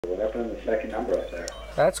What happened to the second number up there?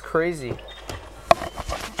 That's crazy.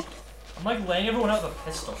 I'm like laying everyone out with a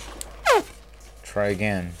pistol. Try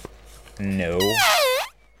again. No.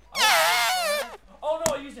 Oh no,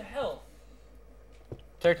 I used a hill.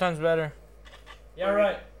 Terror time's better. Yeah,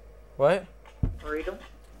 right. What? Freedom.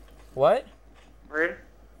 What? Freedom.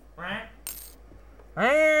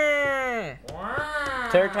 Terror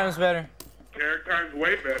time's better. Terror time's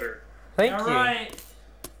way better. Thank Yeah, you. right.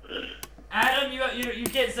 Adam, you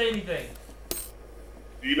can't say anything.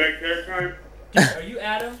 Do you like Terror time? Are you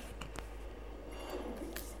Adam?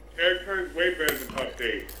 Terror time's way better than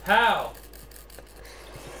Update. How?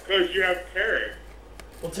 Because you have Tarek.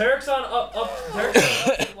 Well, Tarek's on Tarek's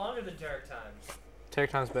on up longer than Tarek time. Terror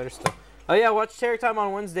time's better still. Oh yeah, watch Terror time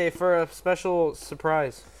on Wednesday for a special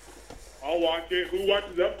surprise. I'll watch it. Who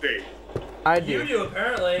watches Update? I do. You do,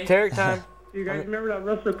 apparently. Terror time. Do you guys remember that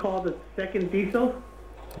wrestler called the second Diesel?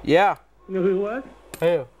 Yeah. You know who it was?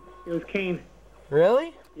 Who? It was Kane.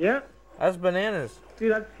 Really? Yeah. That's bananas.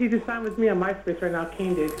 Dude, he just signed with me on MySpace right now.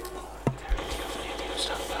 Kane did. Well,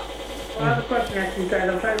 I have a question actually, guys.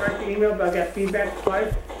 I'm trying to write the email, but I got feedback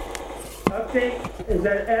twice. Update, is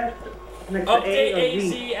that S next to A or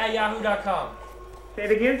Z? UpdateAZ@yahoo.com. Say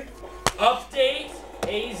it again.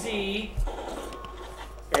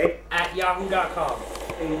 UpdateAZ@yahoo.com.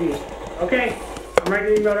 AZ. Okay. I'm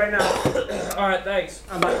writing the email right now. Alright, thanks.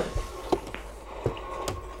 I'm out.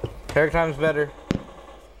 Terror time's better.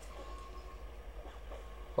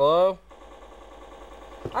 Hello?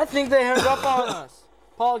 I think they hung up on us.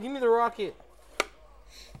 Paul, give me the rocket.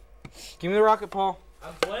 Give me the rocket, Paul.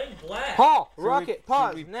 I'm playing black. Paul, So rocket, we-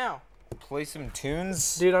 pause we- now. Play some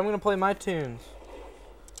tunes. Dude, I'm gonna play my tunes.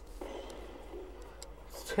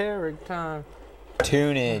 It's Terror time.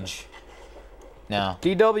 Tunage. No.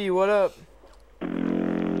 DW, what up?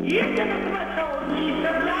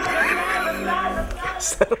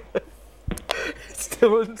 It's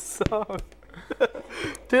Dylan's song.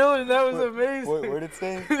 Dylan, that was amazing. What did it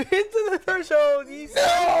say? Into the threshold.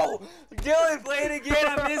 No! Dylan, play it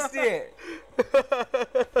again. I missed it.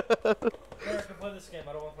 Eric, can play this game.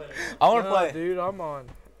 I don't want to play it again. I want to No, play. dude, I'm on.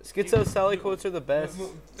 Schizo Sally quotes are the best.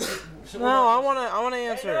 No, I wanna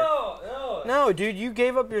answer. Hey, no. No, dude, you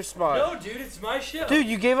gave up your spot. No, dude, it's my show. Dude,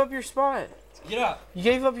 you gave up your spot. Get up. You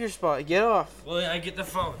gave up your spot. Get off. Well, I get the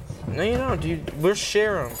phone. No, you don't, dude. We're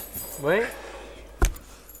sharing. Wait.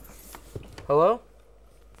 Hello?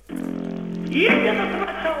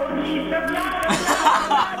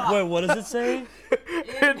 Wait, what does it say?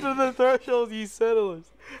 Into the threshold, ye settlers.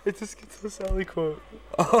 It's a Schizo Sally quote.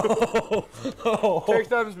 Oh. Terror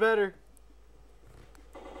time's better.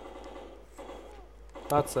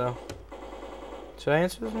 Thought so. Should I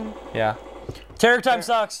answer this one? Yeah. Terror time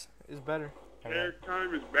sucks. It's better. Terror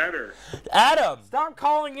time is better. Adam. Stop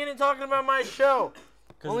calling in and talking about my show.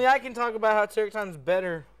 Only I can talk about how Terror time's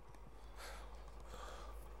better.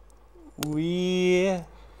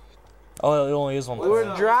 Oh, it only is one.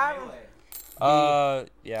 We're driving.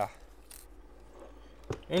 Yeah.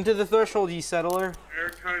 Into the threshold, ye settler. Terror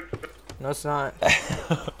time. No, it's not.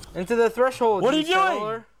 Into the threshold, What are ye you doing?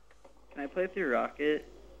 settler. Can I play through Rocket?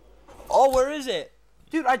 Oh, where is it?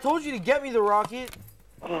 Dude, I told you to get me the rocket.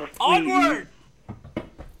 Oh, sweet. Onward!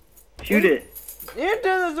 Shoot it. Into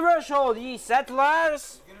the threshold, ye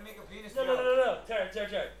settlers. No.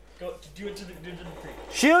 Terror. Go do it to the thing.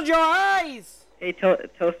 Shield your eyes. Hey, tell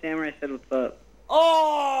Samurai I said what's up.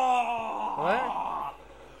 Oh! What?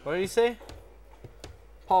 What did he say?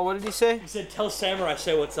 Paul, what did he say? He said, "Tell Samurai,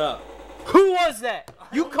 say what's up." Who was that?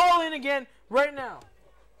 You call in again right now.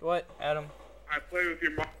 What, Adam? I play with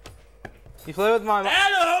your mom. You play with my mom.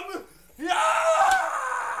 Adam! Yeah!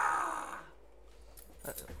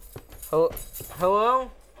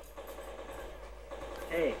 Hello?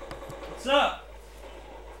 Hey, What's up?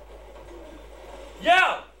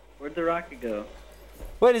 Yo! where'd the rocket go?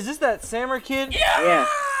 Wait, is this that Sammer kid? Yeah.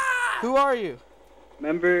 Who are you?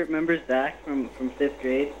 Remember Zach from 5th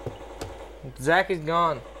grade? Zach is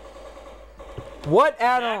gone. What,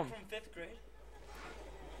 Adam? From 5th grade.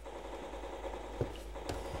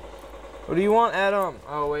 What do you want, Adam?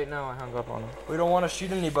 Oh, wait, no, I hung up on him. We don't want to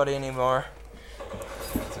shoot anybody anymore.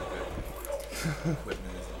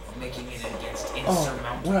 Making it against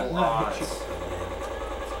Insurmountable odds.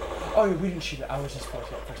 Oh, we didn't shoot it. I was just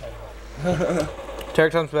pretending. Terror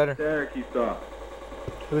time's better. Derek, you stop.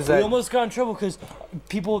 Who's We that? almost got in trouble because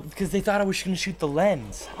they thought I was gonna shoot the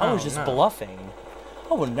lens. I was Oh, just no. bluffing.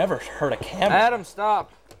 I would never hurt a camera. Adam,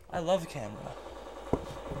 stop. I love camera.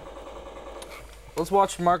 Let's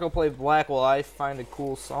watch Marco play Black while I find a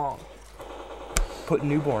cool song. Put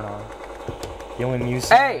Newborn on. The only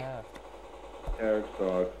music. Hey! I have. Derek,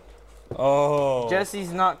 dog. Oh.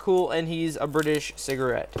 Jesse's not cool and he's a British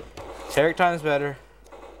cigarette. Tarek Time's better.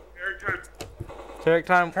 Tarek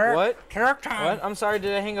Time, what? Turk time. What? I'm sorry,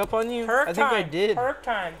 did I hang up on you? Turk I think time. I did. Turk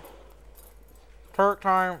time. Turk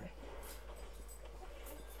Time.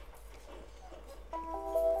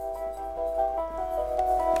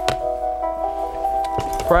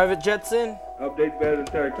 Private Jetson. Update's better than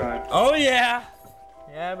Tarek time. Oh yeah.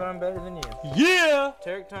 Yeah, but I'm better than you. Yeah.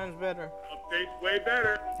 Tarek Time's better. Update's way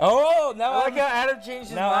better. Oh, now I like how Adam changed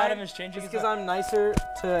his now mind. Adam is changing Just his because I'm nicer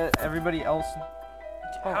to everybody else.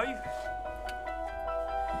 How you?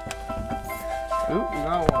 Ooh, we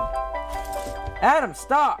got one. Adam,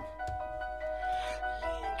 stop.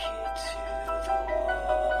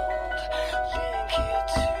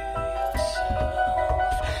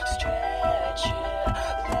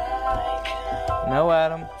 No,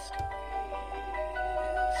 Adam.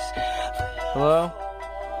 Hello?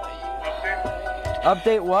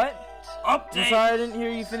 Update what? I'm Update. sorry, I didn't hear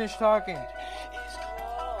you finish talking.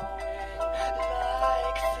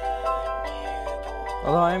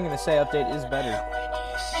 Although I am gonna say update is better.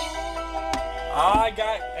 I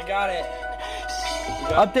got it.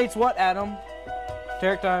 Updates what, Adam?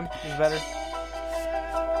 Tarek Time is better.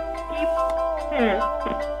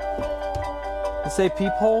 You say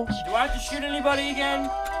peephole? Do I have to shoot anybody again?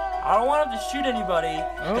 I don't want to shoot anybody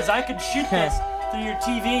because I could shoot Okay. this through your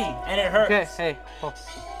TV and it hurts. Okay, hey. Oh.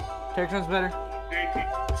 Tarek Time's better.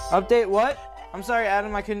 Update what? I'm sorry,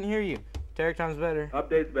 Adam, I couldn't hear you. Tarek Time's better.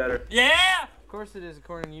 Update's better. Yeah. Of course it is,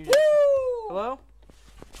 according to you. Woo! Hello?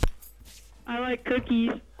 I like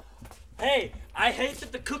cookies. Hey, I hate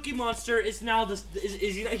that the Cookie Monster is now the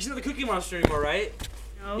he's not the Cookie Monster anymore, right?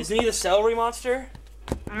 No, Isn't he the Celery Monster?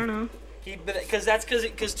 I don't know.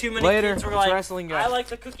 Because too many Later, kids were it's like, wrestling guy. I like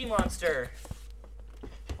the Cookie Monster.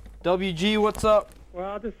 WG, what's up?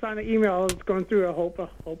 Well, I just signed an email. I was going through a hope.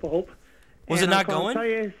 Was And it I not called going? to tell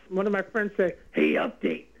you, one of my friends said, "Hey,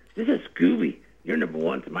 update. This is Scooby. You're number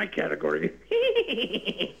one to my category."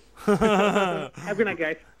 Have a good night,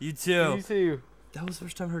 guys. You too. You too. That was the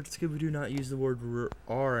first time I heard Scooby-Doo not use the word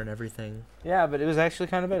R and everything. Yeah, but it was actually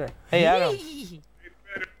kind of better. Hey, Adam.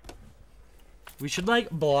 We should like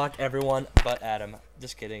block everyone but Adam.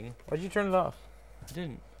 Just kidding. Why'd you turn it off? I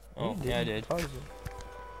didn't. Oh, yeah, I did. Pause it.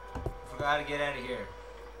 Forgot to get out of here.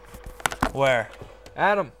 Where?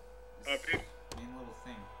 Adam. Update. Main little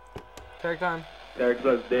thing. Tarek Time. Tarek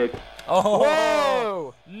sucks dick. Oh.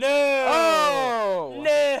 Whoa! No. Oh!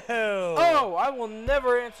 No. Oh, I will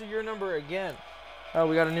never answer your number again. Oh,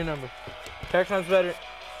 we got a new number. Tarek Time's better.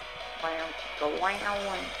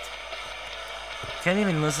 Can't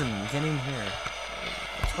even listen. Can't even hear.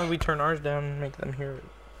 That's why we turn ours down and make them hear it.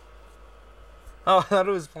 Oh, I thought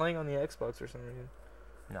it was playing on the Xbox or some reason.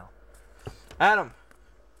 No. Adam.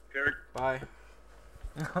 Tarek. Bye.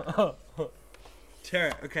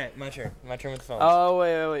 Turn. Okay, my turn. My turn with the phone. Oh,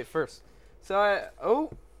 wait. First. So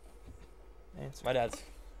Answer. My dad's.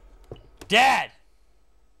 Dad!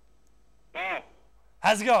 Oh,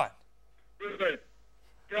 How's it going? good.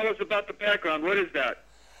 Tell us about the background. What is that?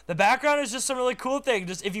 The background is just a really cool thing.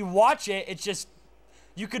 Just if you watch it, it's just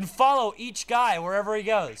you can follow each guy wherever he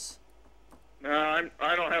goes. No,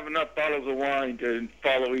 I don't have enough bottles of wine to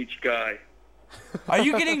follow each guy. Are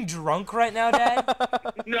you getting drunk right now, Dad?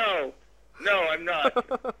 No, I'm not.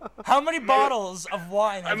 How many bottles of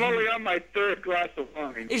wine have I'm you... only on my third glass of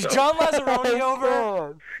wine. Is so- John Lazzaroni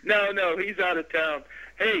over? No, he's out of town.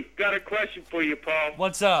 Hey, got a question for you, Paul.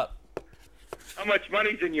 What's up? How much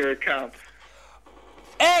money's in your account?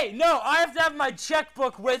 Hey, no, I have to have my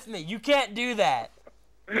checkbook with me. You can't do that.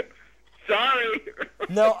 Sorry.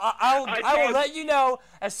 No, I will thought- let you know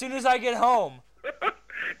as soon as I get home.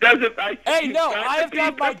 Hey, You've no, got I to have to be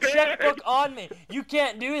have my prepared. checkbook on me. You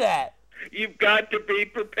can't do that. You've got to be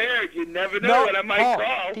prepared. You never know No, what I might Paul,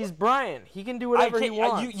 call. he's Brian. He can do I whatever he can't,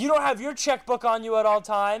 wants. you don't have your checkbook on you at all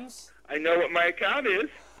times. I know what my account is.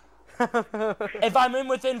 If I'm in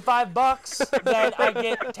within $5, then I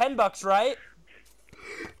get $10, right?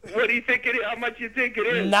 What do you think it is? How much you think it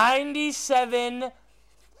is?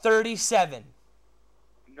 $97.37.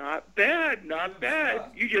 Not bad, not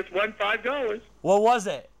bad. You just won $5. What was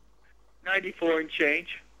it? 94 and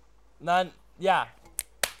change. Yeah.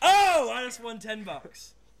 Oh, I just won $10.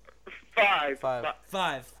 Five. Five.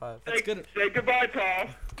 That's good. Say goodbye, Paul.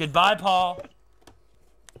 Goodbye, Paul.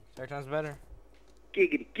 Tarek Time's better.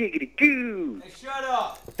 Giggity goo. Hey, shut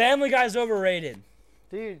up! Family Guy's overrated.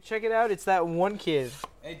 Dude, check it out. It's that one kid.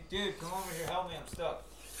 Hey, dude, come over here. Help me. I'm stuck.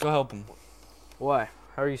 Go help him. Why?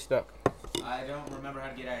 How are you stuck? I don't remember how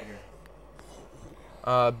to get out of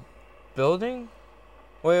here. Building?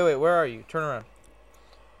 Wait, where are you? Turn around.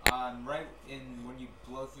 Right in when you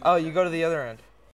blow through. Oh, you go to the other end.